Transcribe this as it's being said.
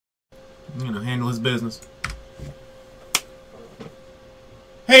you know, handle his business.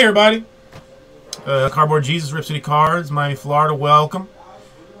 Hey, everybody. Cardboard Jesus, Rip City Cards, Miami, Florida, welcome.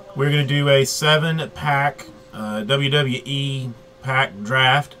 We're going to do a 7-pack WWE pack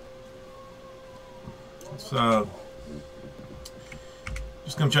draft. So,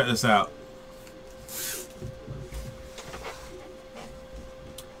 just going to check this out.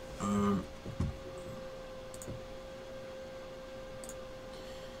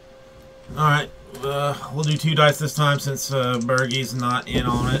 Alright, we'll do 2 dice this time since Bergie's not in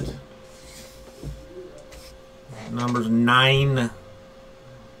on it. Number's 9.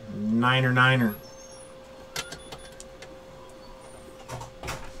 Niner.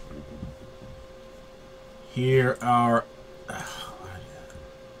 Here are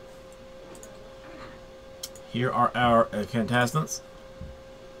our contestants.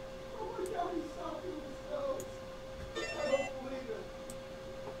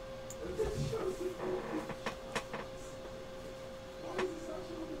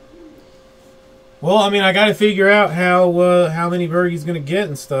 Well, I mean, I got to figure out how many Bergie's going to get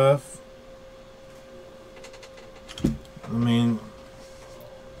and stuff. I mean,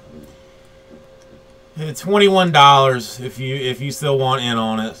 it's $21 if you still want in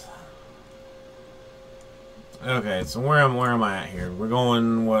on it. Okay, so where am I at here? We're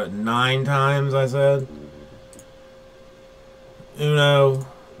going what, 9 times? I said. 1,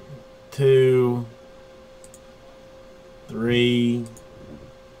 2, 3.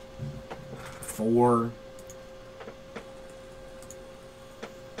 4,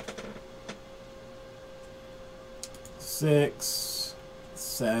 6,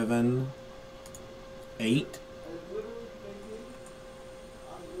 7, 8.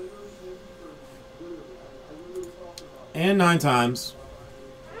 And 9 times.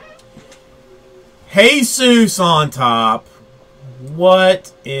 Jesus on top.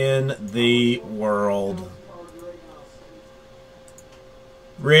 What in the world?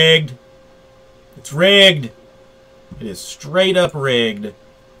 Rigged. It's rigged. It is straight up rigged.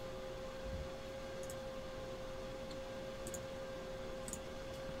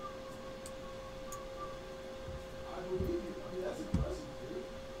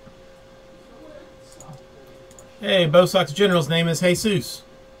 Hey, Bo Sox General's name is Jesus.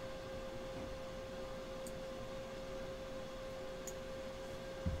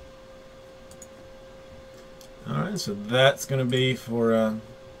 Alright, so that's going to be for...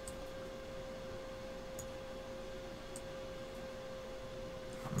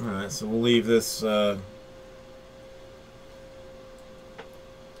 Alright, so we'll leave this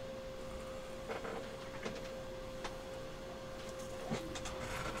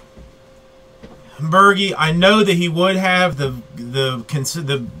Bergie. I know that he would have the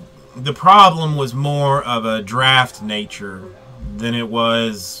problem was more of a draft nature than it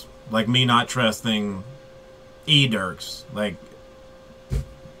was like me not trusting E-Dirks. Like,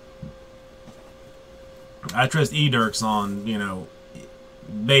 I trust E-Dirks on, you know,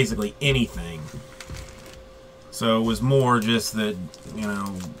 basically anything. So it was more just that, you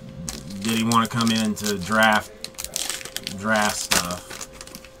know, did he want to come in to draft stuff?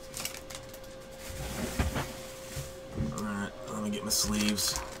 Alright, let me get my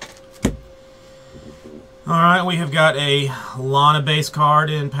sleeves. Alright, we have got a Lana base card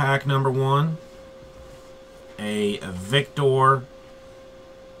in pack number 1. A Victor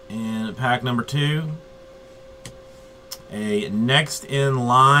in pack number 2. A next in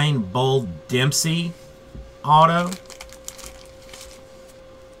line Bull Dempsey auto.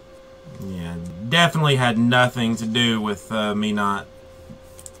 Yeah, definitely had nothing to do with me not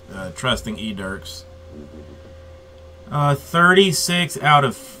trusting E-Dirks. 36 out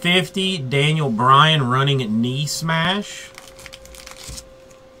of 50, Daniel Bryan running knee smash.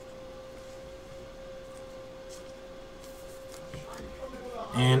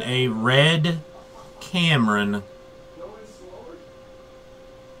 And a red Cameron.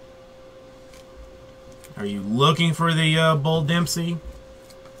 Are you looking for the Bull Dempsey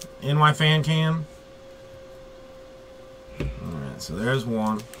NY Fan Cam? Alright, so there's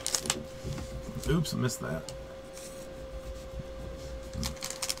one. Oops, I missed that.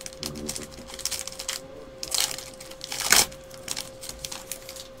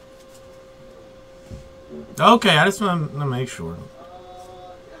 Okay, I just want to make sure.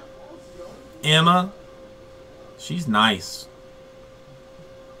 Emma. She's nice.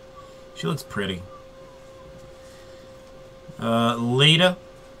 She looks pretty. Lita.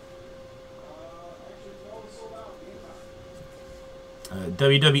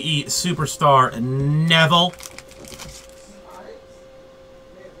 WWE Superstar Neville.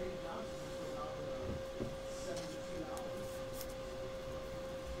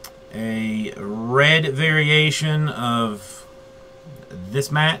 A red variation of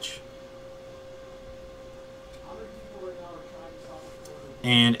this match.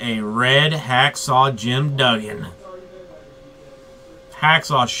 And a red Hacksaw Jim Duggan.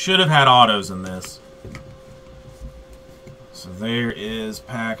 Hacksaw should have had autos in this. So there is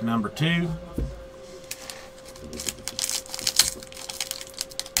pack number 2.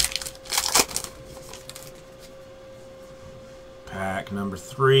 Pack number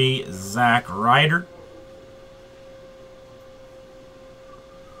 3, Zack Ryder.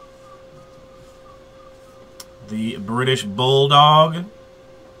 The British Bulldog.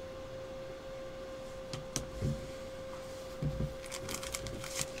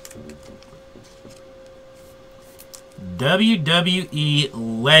 WWE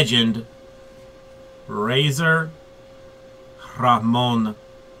legend Razor Ramon.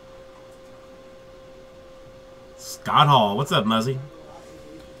 Scott Hall. What's up, Muzzy?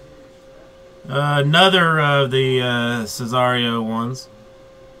 Another of the Cesario ones.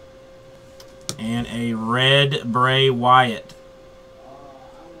 And a red Bray Wyatt.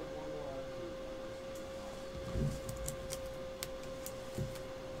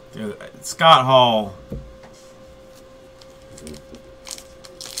 Dude, Scott Hall.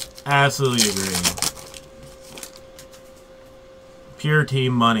 Absolutely agree. Pure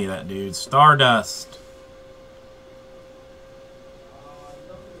team money, that dude. Stardust.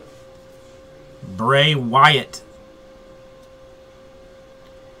 Bray Wyatt.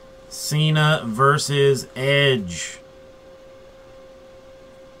 Cena versus Edge.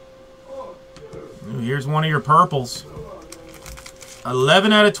 Ooh, here's one of your purples.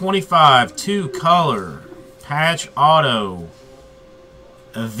 11 out of 25. 2 color. Patch auto.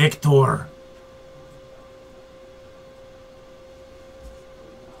 Victor.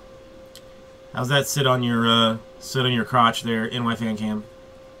 How's that sit on your crotch there, NY Fan Cam?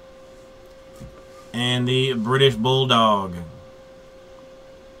 And the British Bulldog.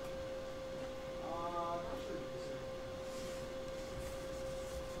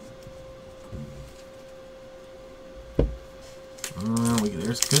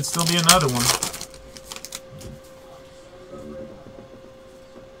 There could still be another one.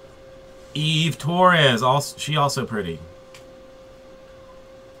 Eve Torres, she also pretty.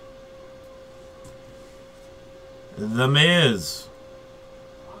 The Miz.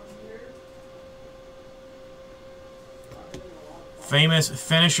 Famous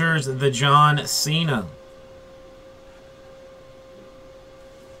finishers, the John Cena.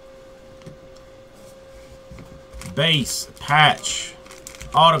 Base, patch,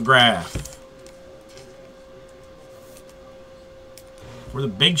 autograph. For the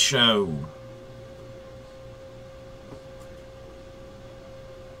Big Show.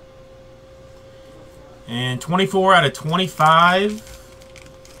 And 24 out of 25.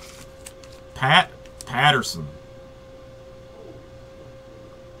 Pat Patterson.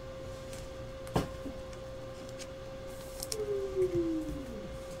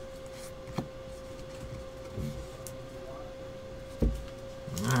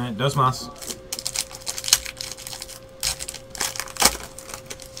 Alright, dos más.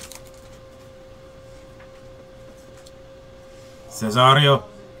 Cesario.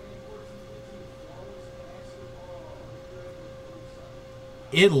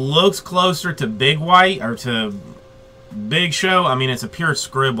 It looks closer to Big White or to Big Show. I mean, it's a pure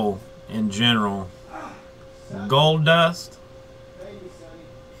scribble in general. Gold Dust.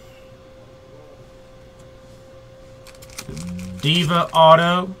 Diva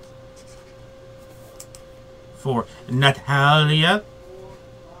Auto for Natalia.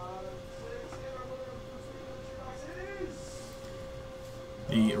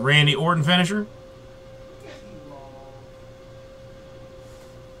 The Randy Orton finisher.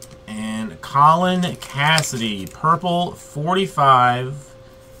 And Colin Cassidy, purple 45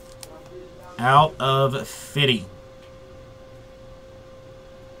 out of 50.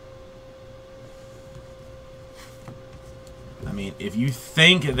 I mean, if you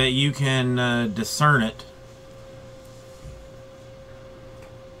think that you can discern it,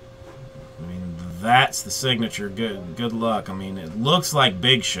 I mean, that's the signature. Good luck. I mean, it looks like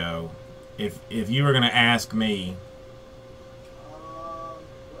Big Show. If you were going to ask me,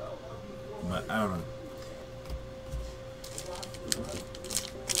 but I don't know.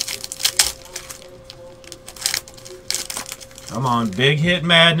 Come on, big hit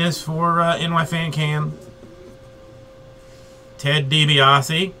madness for NY Fan Cam. Ted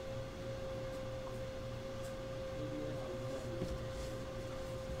DiBiase.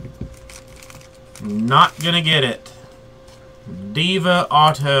 Not gonna get it. Diva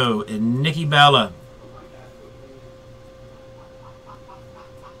Auto and Nikki Bella.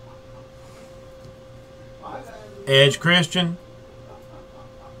 Edge Christian.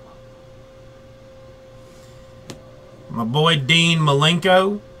 My boy Dean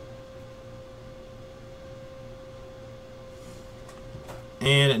Malenko.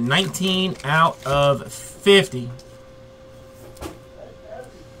 And 19 out of 50.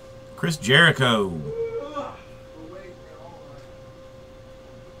 Chris Jericho.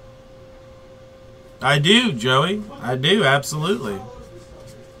 I do, Joey. I do, absolutely.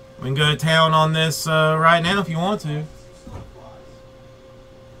 We can go to town on this right now if you want to.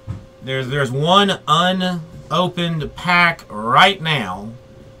 There's one unopened pack right now,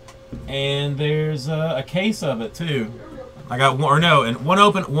 and there's a case of it too. I got one, or no, and one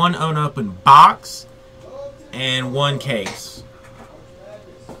unopened box, and one case.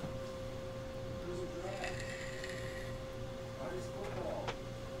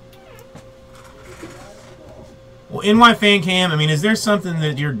 Well, NY Fan Cam, I mean, is there something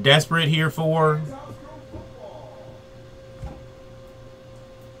that you're desperate here for?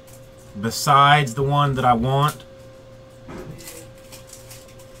 Besides the one that I want?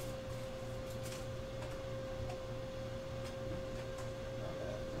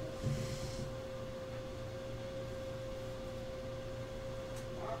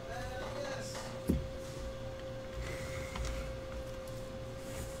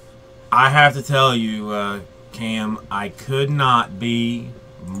 I have to tell you, Cam, I could not be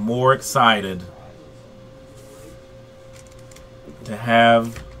more excited to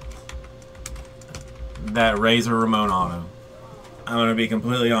have that Razor Ramon auto. I'm going to be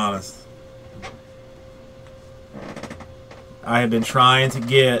completely honest. I have been trying to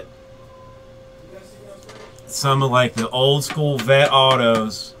get some of like the old school vet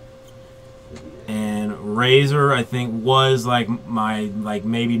autos, and Razor I think was like my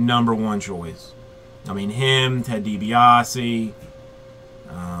maybe #1 choice. I mean, him, Ted DiBiase,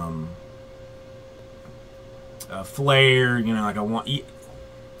 Flair, you know, like I want.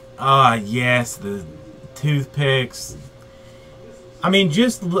 Yes, the toothpicks. I mean,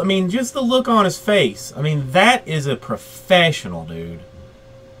 just the look on his face. I mean, that is a professional, dude.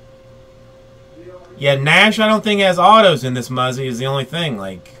 Yeah, Nash, I don't think has autos in this Muzzy. Is the only thing.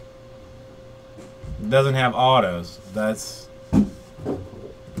 Like, doesn't have autos. That's.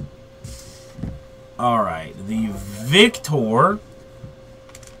 Alright, the Victor.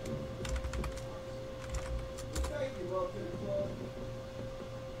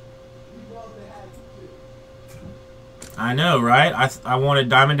 I know, right? I wanted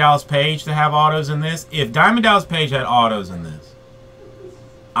Diamond Dallas Page to have autos in this. If Diamond Dallas Page had autos in this,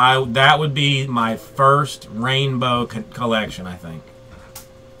 that would be my first rainbow collection, I think.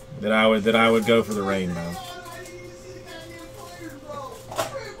 That I would go for the rainbow.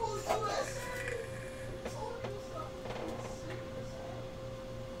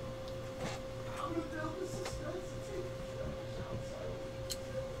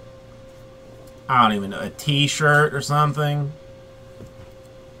 I don't even know, a t-shirt or something.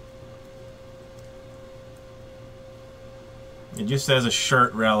 It just says a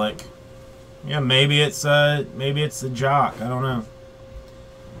shirt relic. Yeah, maybe it's the jock. I don't know.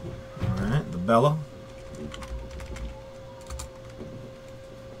 All right, the Bella.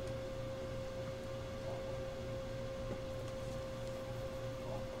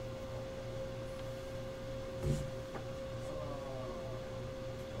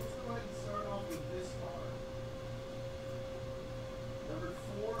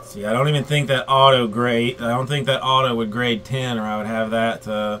 See, I don't even think that auto grade. I don't think that auto would grade 10, or I would have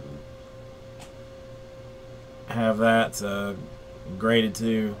that graded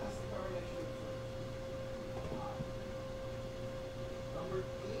too.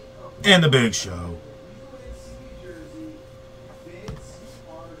 And the Big Show.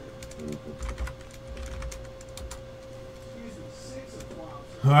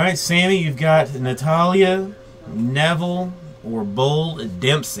 All right, Sammy, you've got Natalya, Neville, or Bull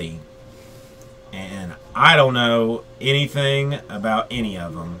Dempsey, and I don't know anything about any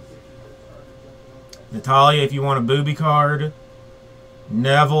of them. Natalya, if you want a booby card,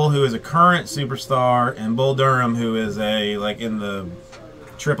 Neville, who is a current superstar, and Bull Durham, who is a in the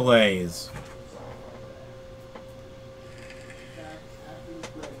Triple A's.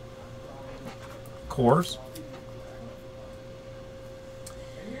 Of course.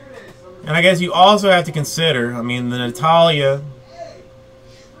 And I guess you also have to consider, I mean, the Natalya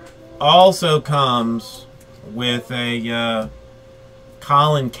also comes with a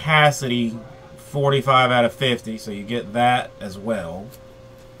Colin Cassidy 45 out of 50, so you get that as well.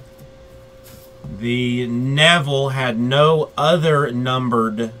 The Neville had no other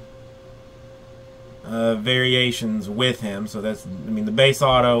numbered variations with him, so that's, I mean, the base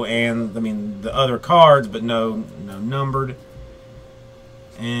auto and, I mean, the other cards, but no numbered.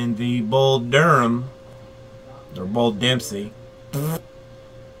 And the Bull Durham, or Bull Dempsey, it's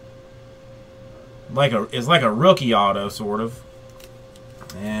like a rookie auto, sort of.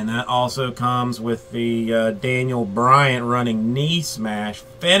 And that also comes with the Daniel Bryant running knee smash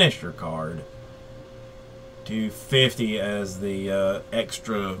finisher card. 250 as the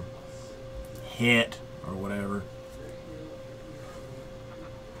extra hit or whatever.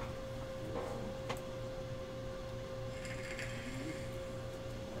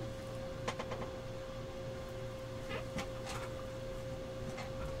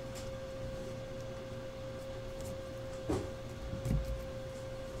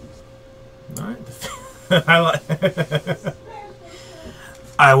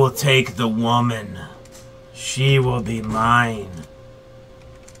 I will take the woman. She will be mine.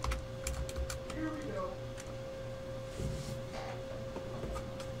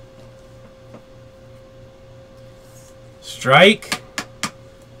 Strike.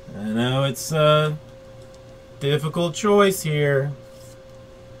 I know it's a difficult choice here.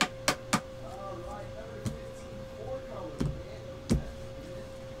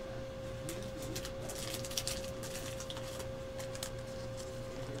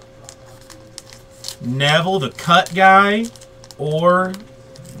 Neville, the cut guy, or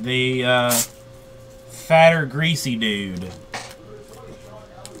the fatter, greasy dude.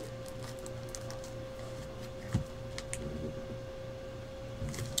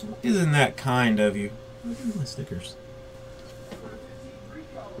 Isn't that kind of you? Look at my stickers.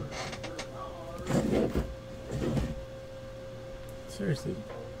 Seriously.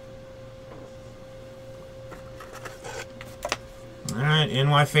 Alright,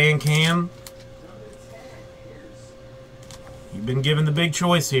 NY Fan Cam. You've been given the big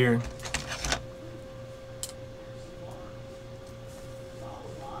choice here.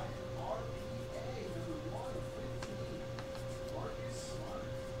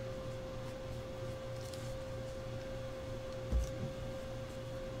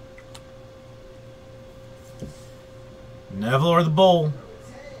 Neville or the Bull?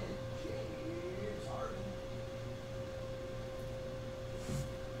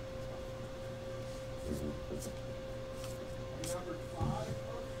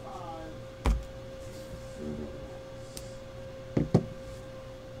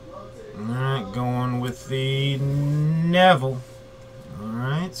 Alright, going with the Neville.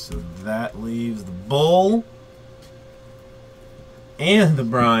 Alright, so that leaves the Bull and the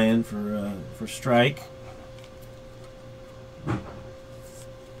Bryan for strike. I'm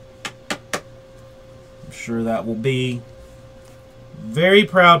sure that will be very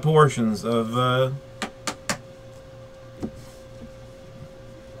proud portions of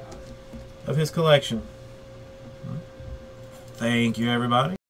his collection. Thank you, everybody.